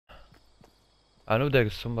I know there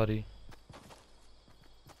is somebody.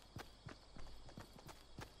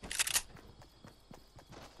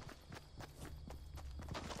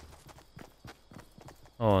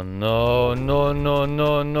 Oh no, no, no,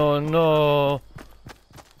 no, no, no.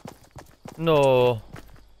 No.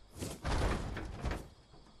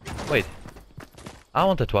 Wait. I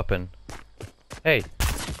want that weapon. Hey.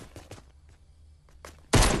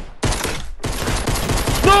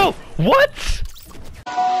 No! What?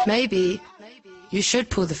 Maybe you should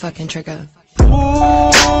pull the fucking trigger.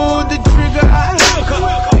 Pull the trigger.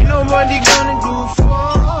 Ain't nobody gonna do it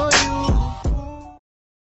for you.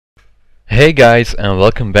 Hey guys, and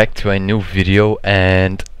welcome back to a new video.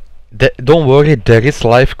 And don't worry, there is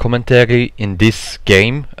live commentary in this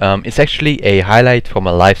game. It's actually a highlight from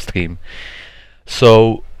a live stream.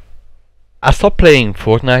 So I stopped playing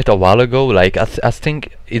Fortnite a while ago. Like I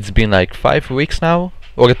think it's been like 5 weeks now,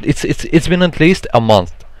 or it's been at least a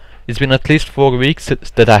month. It's been at least 4 weeks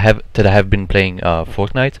that I have been playing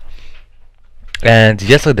Fortnite. And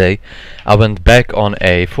yesterday I went back on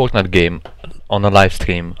a Fortnite game on a live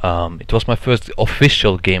stream. It was my first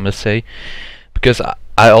official game, let's say, because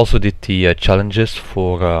I also did the challenges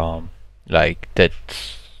for like that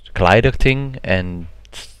glider thing and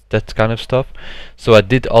that kind of stuff. So I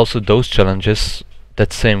did also those challenges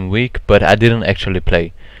that same week, but I didn't actually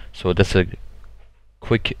play. So that's a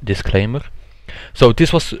quick disclaimer. So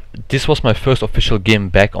this was my first official game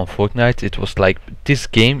back on Fortnite. It was like, this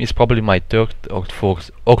game is probably my third or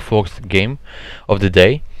fourth game of the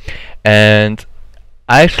day, and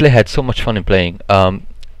I actually had so much fun in playing.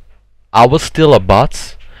 I was still a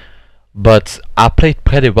bot, but I played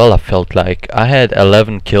pretty well. I felt like I had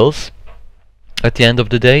 11 kills at the end of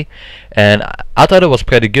the day, and I thought it was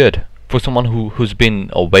pretty good for someone who's been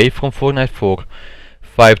away from Fortnite for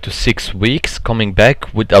 5 to 6 weeks. Coming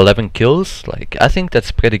back with 11 kills, like, I think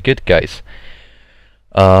that's pretty good, guys.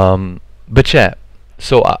 But yeah,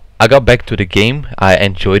 so I got back to the game. I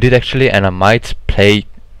enjoyed it actually, and I might play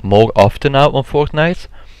more often now on Fortnite,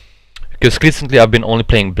 because recently I've been only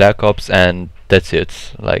playing Black Ops, and that's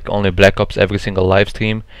it. Like, only Black Ops every single live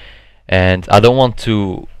stream, and I don't want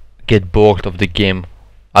to get bored of the game.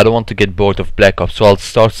 I don't want to get bored of Black Ops, so I'll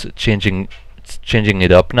start changing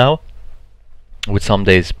it up now, with some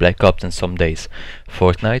days Black Ops and some days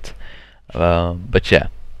Fortnite. But yeah,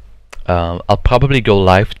 I'll probably go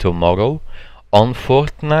live tomorrow on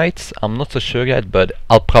Fortnite. I'm not so sure yet, but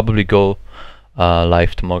I'll probably go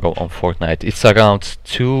live tomorrow on Fortnite. It's around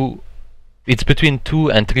 2. It's between 2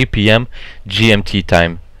 and 3 p.m. GMT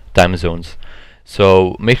time zones.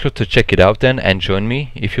 So make sure to check it out then and join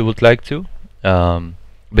me if you would like to.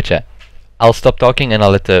 But yeah, I'll stop talking and I'll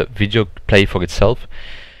let the video play for itself.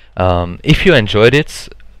 If you enjoyed it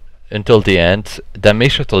until the end, then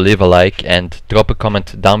make sure to leave a like and drop a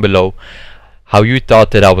comment down below how you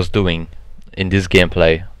thought that I was doing in this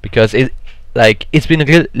gameplay, because it's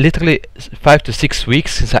been literally 5 to 6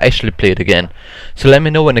 weeks since I actually played again. So let me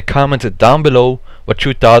know in the comments down below what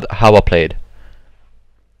you thought how I played.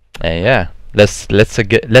 And yeah, let's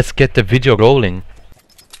get the video rolling.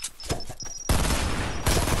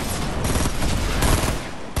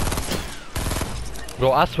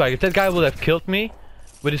 Bro, I swear, if that guy would have killed me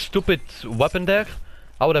with his stupid weapon there,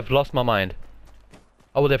 I would have lost my mind.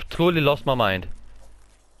 I would have truly lost my mind.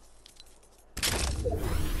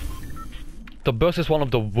 The burst is one of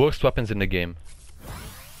the worst weapons in the game.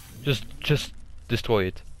 Just destroy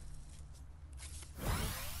it.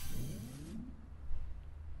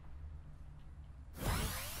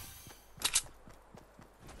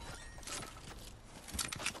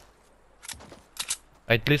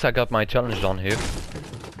 At least I got my challenge done here,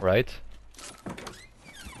 right?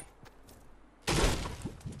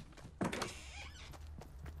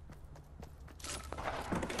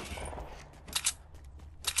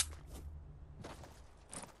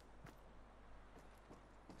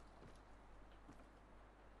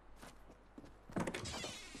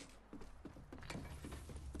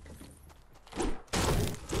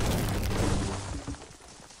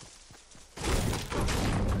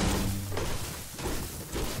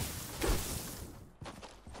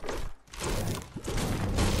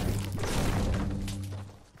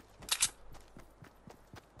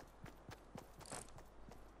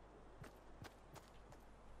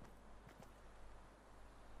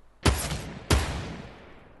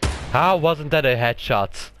 How wasn't that a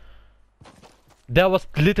headshot? That was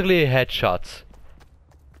literally a headshot.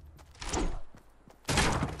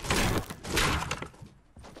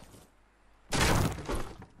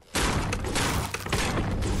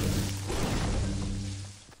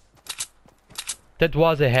 That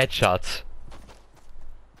was a headshot.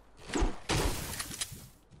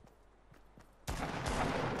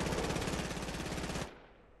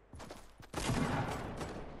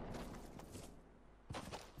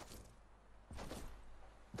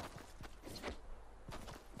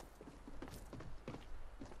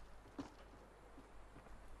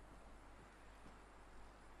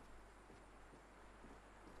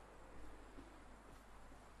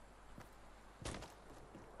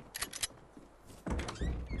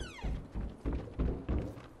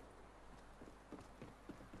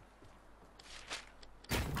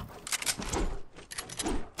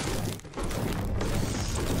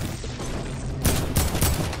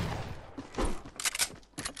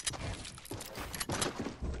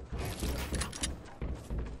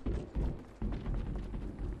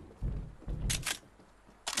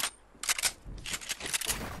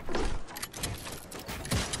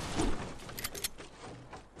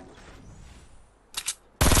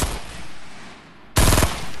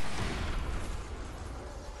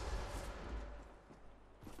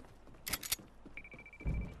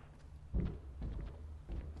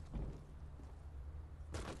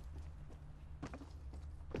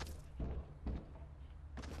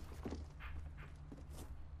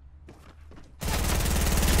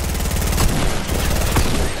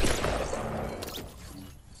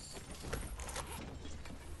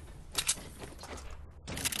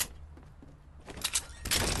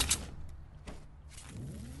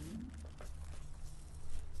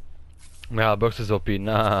 Yeah, versus OP.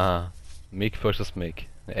 Nah. Meek versus Meek.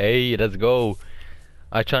 Hey, let's go.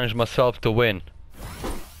 I challenge myself to win.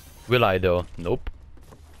 Will I though? Nope.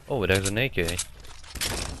 Oh, there's an AK.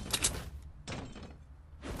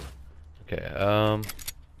 Okay,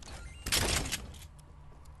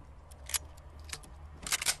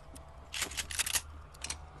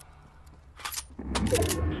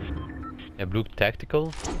 yeah, blue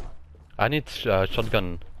tactical. I need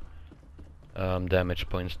shotgun damage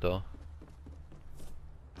points though.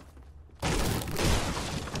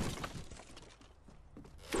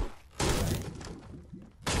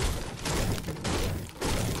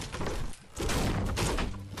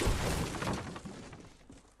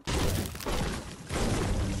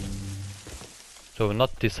 So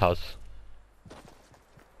not this house.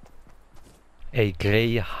 A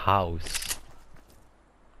grey house.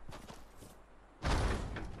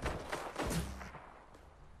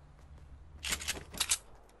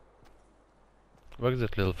 Where is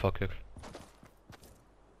that little fucker?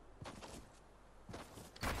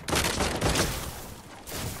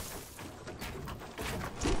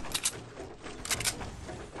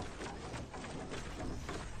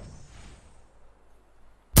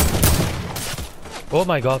 Oh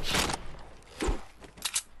my god.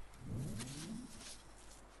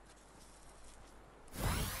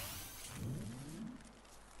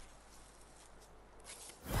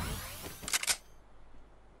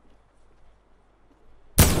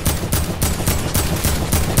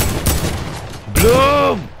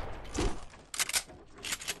 Bloom!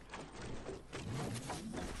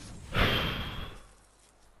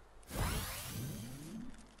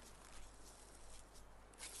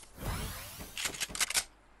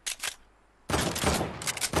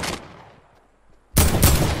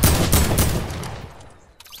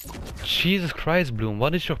 Jesus Christ, Bloom,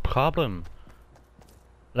 what is your problem?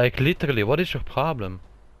 Like literally, what is your problem?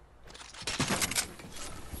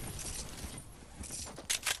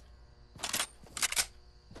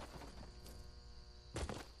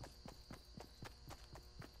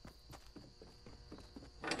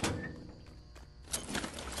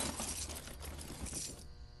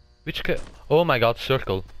 Which oh my god,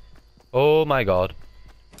 circle. Oh my god.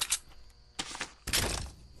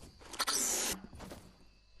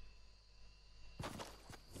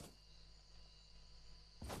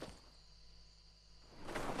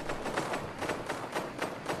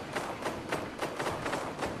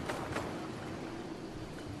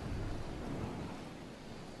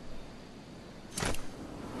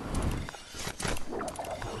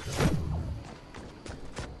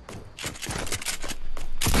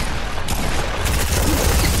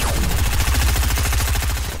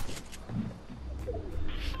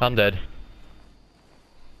 I'm dead.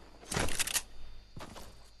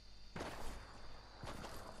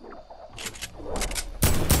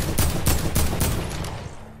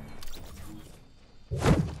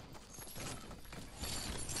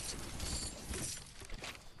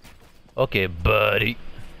 Okay, buddy.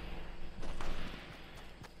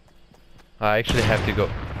 I actually have to go.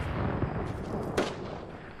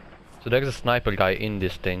 So there's a sniper guy in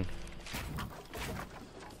this thing.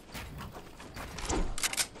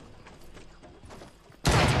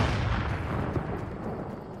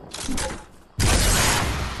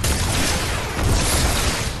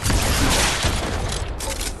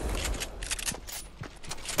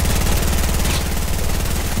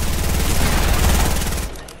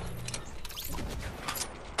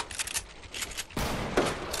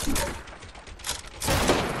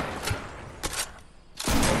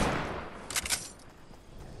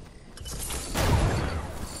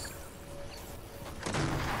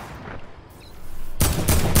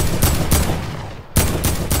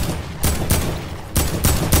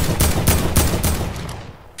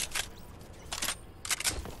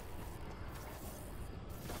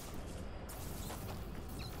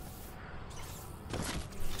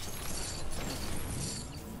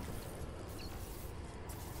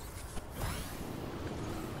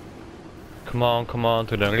 Come on,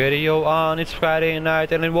 to the radio on. It's Friday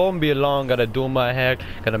night and it won't be long. Gotta do my hair,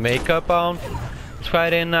 gotta makeup on. It's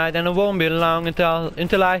Friday night and it won't be long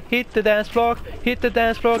until I hit the dance floor. Hit the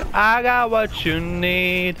dance floor. I got what you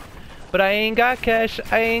need, but I ain't got cash.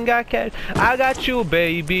 I got you,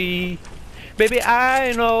 baby. Baby,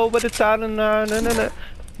 I know, but it's out and on.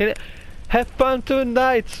 Have fun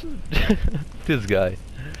tonight. This guy.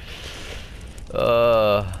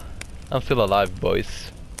 I'm still alive,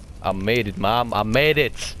 boys. I made it, mom. I made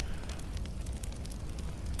it.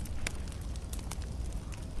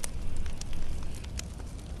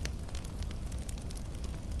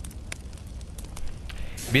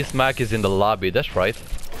 Bismarck is in the lobby. That's right.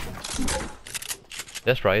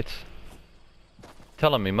 That's right.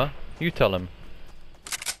 Tell him, Ima. You tell him.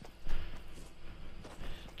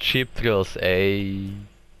 Cheap thrills, ayy.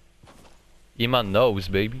 Ima knows,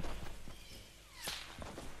 baby.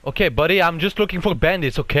 Okay, buddy, I'm just looking for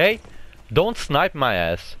bandits, okay? Don't snipe my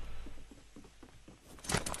ass.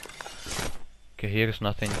 Okay, here's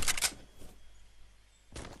nothing.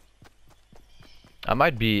 I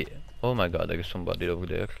might be... Oh my god, there is somebody over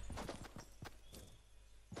there.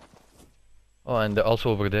 Oh, and they're also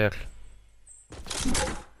over there.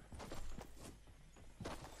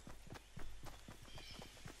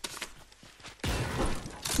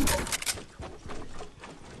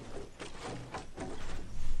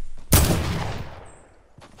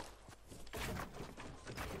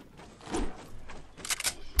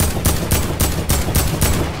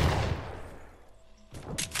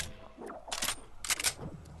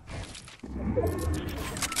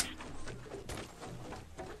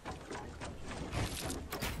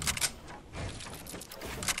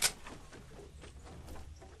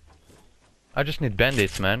 I just need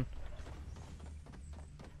bandits, man.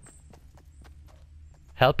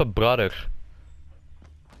 Help a brother.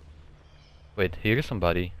 Wait, here is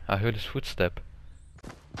somebody. I heard his footstep.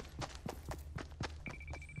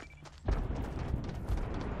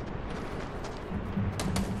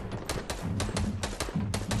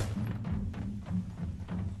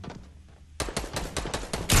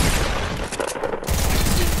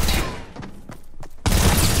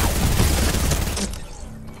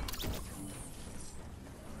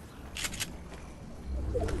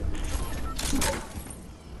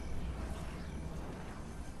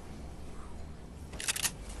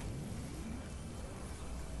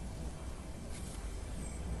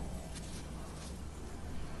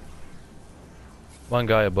 One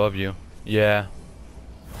guy above you. Yeah.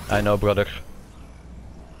 I know, brother. There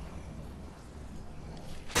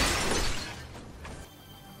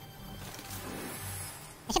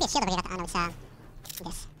should be a shield over here that I know it's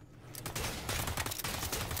this.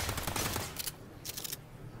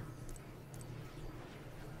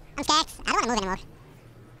 I'm stacked. I don't want to move anymore.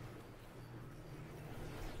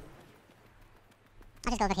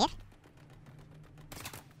 I'll just go over here.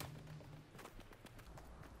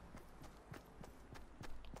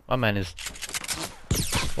 My man is...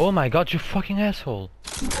 Oh my god, you fucking asshole.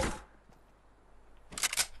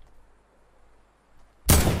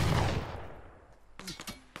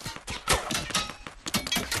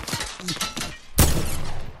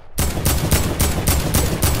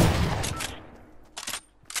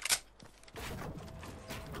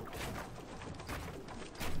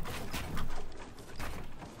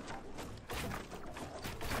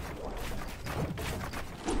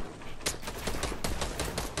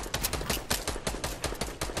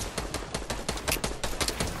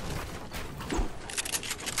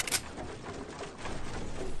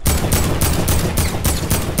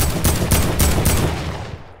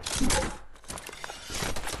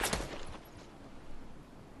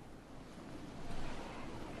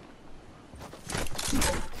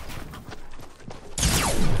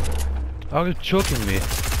 Are you choking me?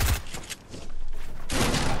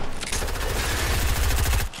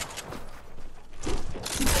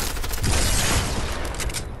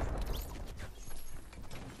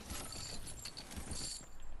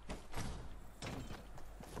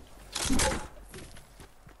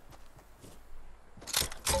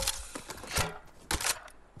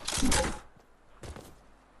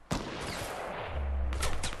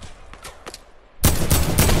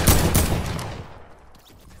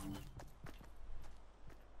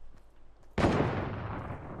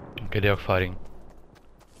 Okay, they are fighting.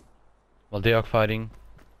 While they are fighting,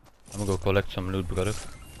 I'm gonna go collect some loot, brother.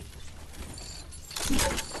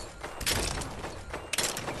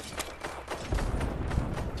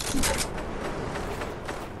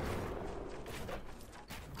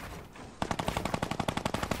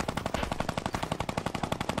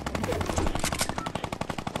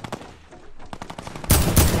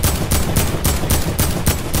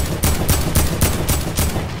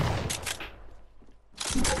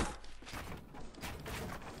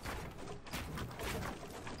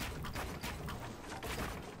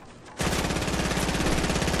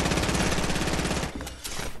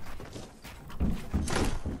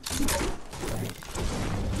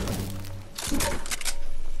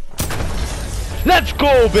 Let's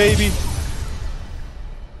go, baby!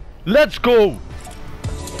 Let's go!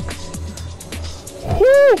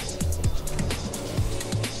 Woo!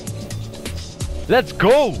 Let's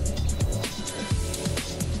go!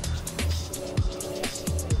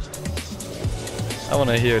 I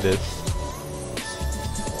wanna hear this.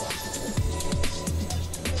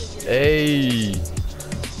 Hey!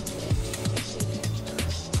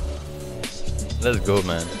 Let's go,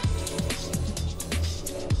 man.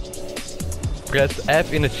 Press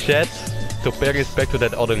F in the chat to pay respect to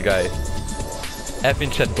that other guy. F in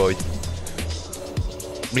chat, boys.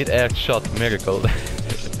 Mid-air shot, miracle.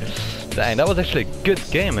 Dang, that was actually a good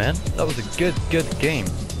game, man. That was a good game.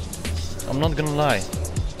 I'm not gonna lie.